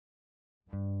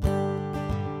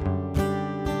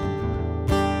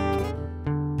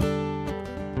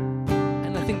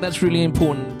think that's really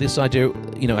important, this idea.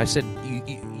 I said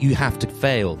you have to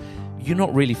fail. You're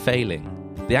not really failing.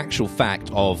 The actual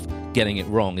fact of getting it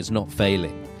wrong is not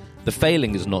failing. The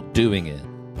failing is not doing it.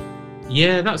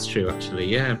 Yeah, that's true, actually.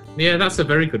 Yeah, that's a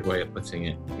very good way of putting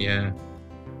it. Yeah,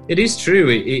 it is true.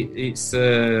 It's.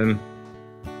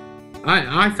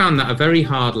 I found that a very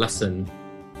hard lesson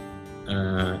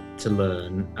to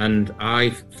learn, and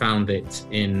I found it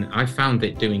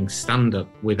doing stand-up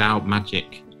without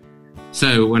magic.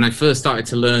 So when I first started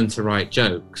to learn to write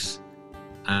jokes,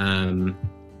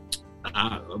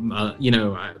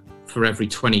 for every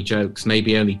 20 jokes,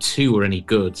 maybe only 2 are any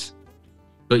good.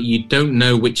 But you don't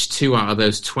know which 2 out of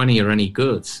those 20 are any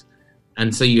good.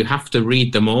 And so you have to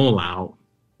read them all out.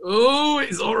 Oh,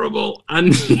 it's horrible.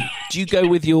 And do you go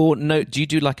with your note? Do you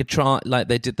do like a try, like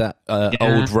they did that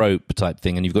old rope type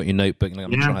thing, and you've got your notebook and I'm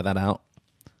going to try that out?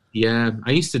 Yeah,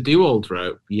 I used to do old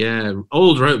rope. Yeah,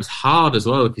 old rope's hard as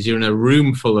well because you're in a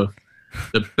room full of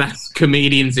the best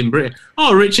comedians in Britain.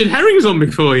 Oh, Richard Herring's on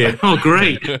before you. Oh,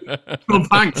 great. Oh,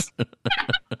 thanks.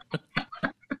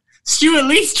 Stuart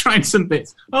Lee's trying some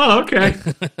bits. Oh, okay.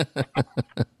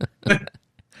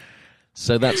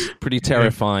 So that's pretty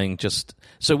terrifying.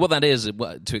 So what that is,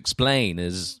 to explain,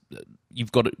 is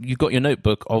you've got your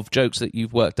notebook of jokes that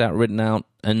you've worked out, written out,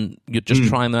 and you're just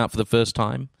trying them out for the first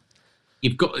time.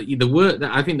 You've got the work.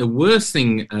 I think the worst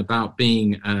thing about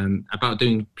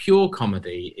doing pure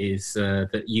comedy is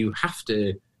that you have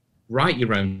to write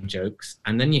your own jokes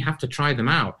and then you have to try them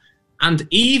out. And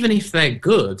even if they're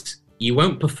good, you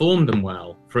won't perform them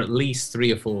well for at least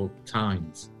 3 or 4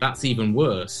 times. That's even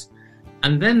worse.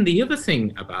 And then the other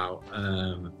thing about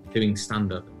doing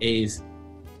stand-up is,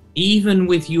 even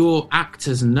with your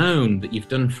actors known that you've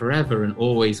done forever and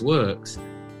always works,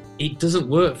 it doesn't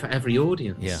work for every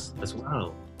audience as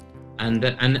well. And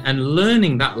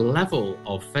learning that level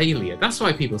of failure, that's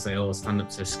why people say, oh,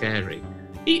 stand-up's so scary.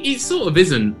 It sort of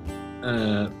isn't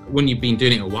when you've been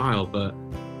doing it a while, but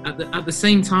at the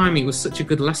same time, it was such a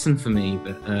good lesson for me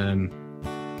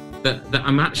that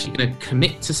I'm actually going to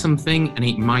commit to something and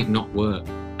it might not work.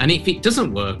 And if it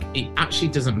doesn't work, it actually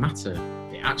doesn't matter.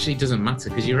 It actually doesn't matter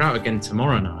because you're out again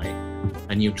tomorrow night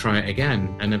and you'll try it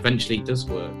again and eventually it does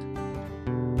work.